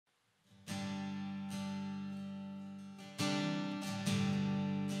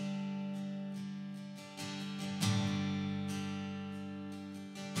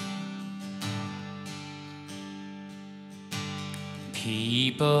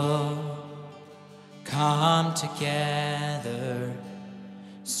People come together,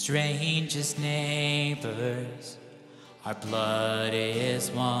 strangest neighbors, our blood is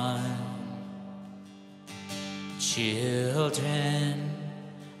one. Children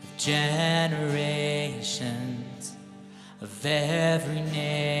of generations, of every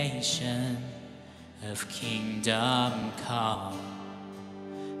nation, of kingdom come.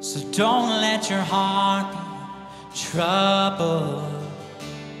 So don't let your heart be troubled.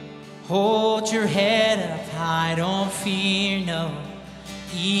 Hold your head up high, don't fear no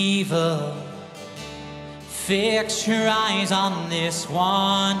evil. Fix your eyes on this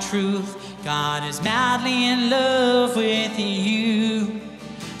one truth: God is madly in love with you.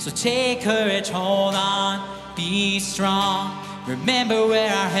 So take courage, hold on, be strong. Remember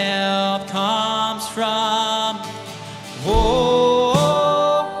where our help comes from. Whoa.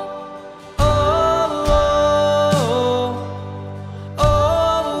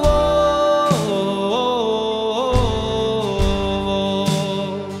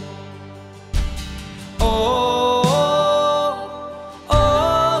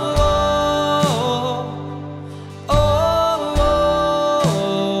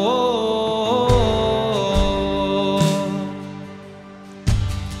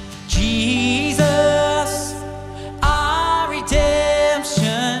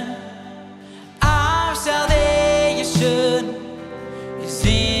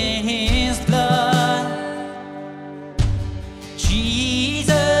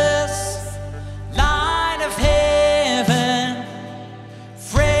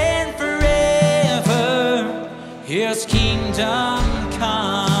 His kingdom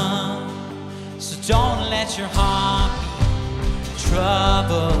come. So don't let your heart be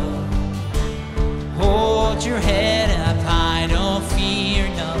troubled. Hold your head up high, don't fear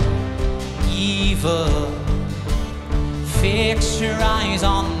no evil. Fix your eyes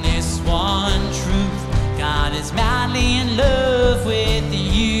on this one truth: God is madly in love with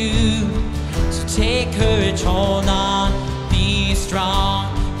you. So take courage, hold on, be strong.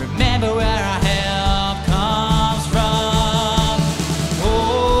 Remember where our help comes from.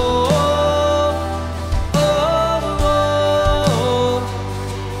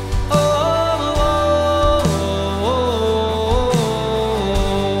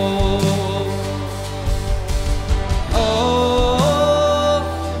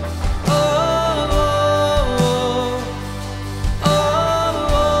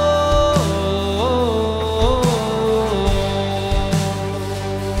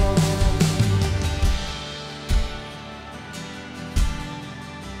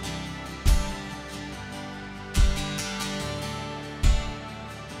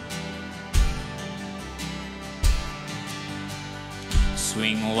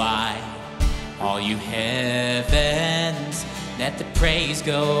 Swing wide, all you heavens, let the praise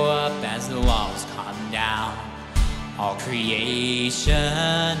go up as the walls come down. All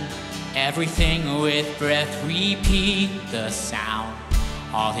creation, everything with breath, repeat the sound.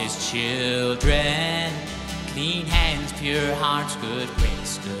 All his children, clean hands, pure hearts, good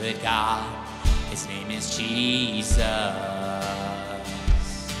grace, good God. His name is Jesus.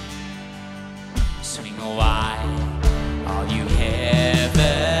 Swing wide, all you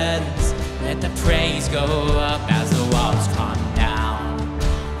heavens, let the praise go up as the walls come down.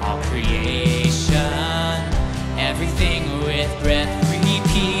 All creation, everything with breath,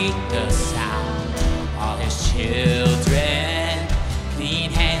 repeat the sound. All his children,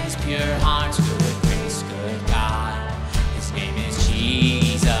 clean hands, pure hearts, good grace, good God. His name is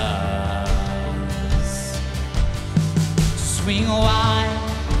Jesus. Swing wide,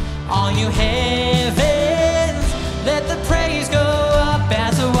 all you heavens, let the praise go up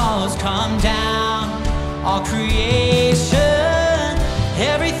as the walls come down. All creation,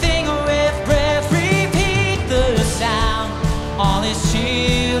 everything with breath, repeat the sound. All his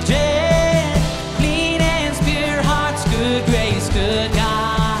children, clean hands, pure hearts, good grace, good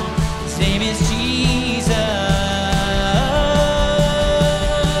God. His name is Jesus.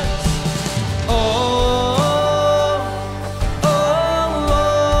 Oh, oh, oh,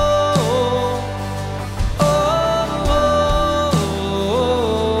 oh.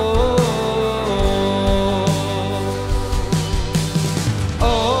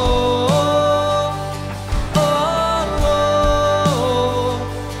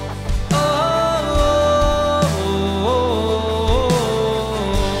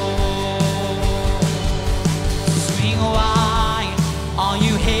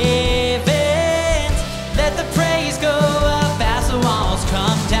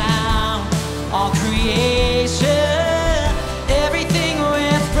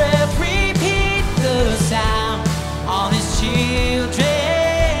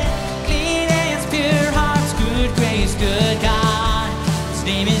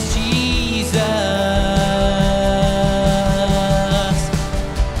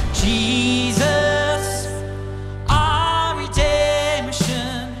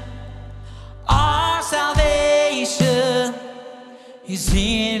 is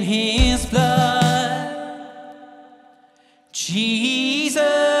in his blood.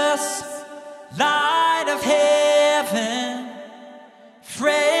 Jesus, light of heaven,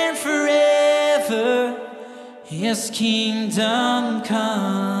 friend forever, his kingdom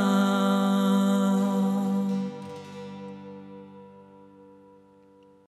come.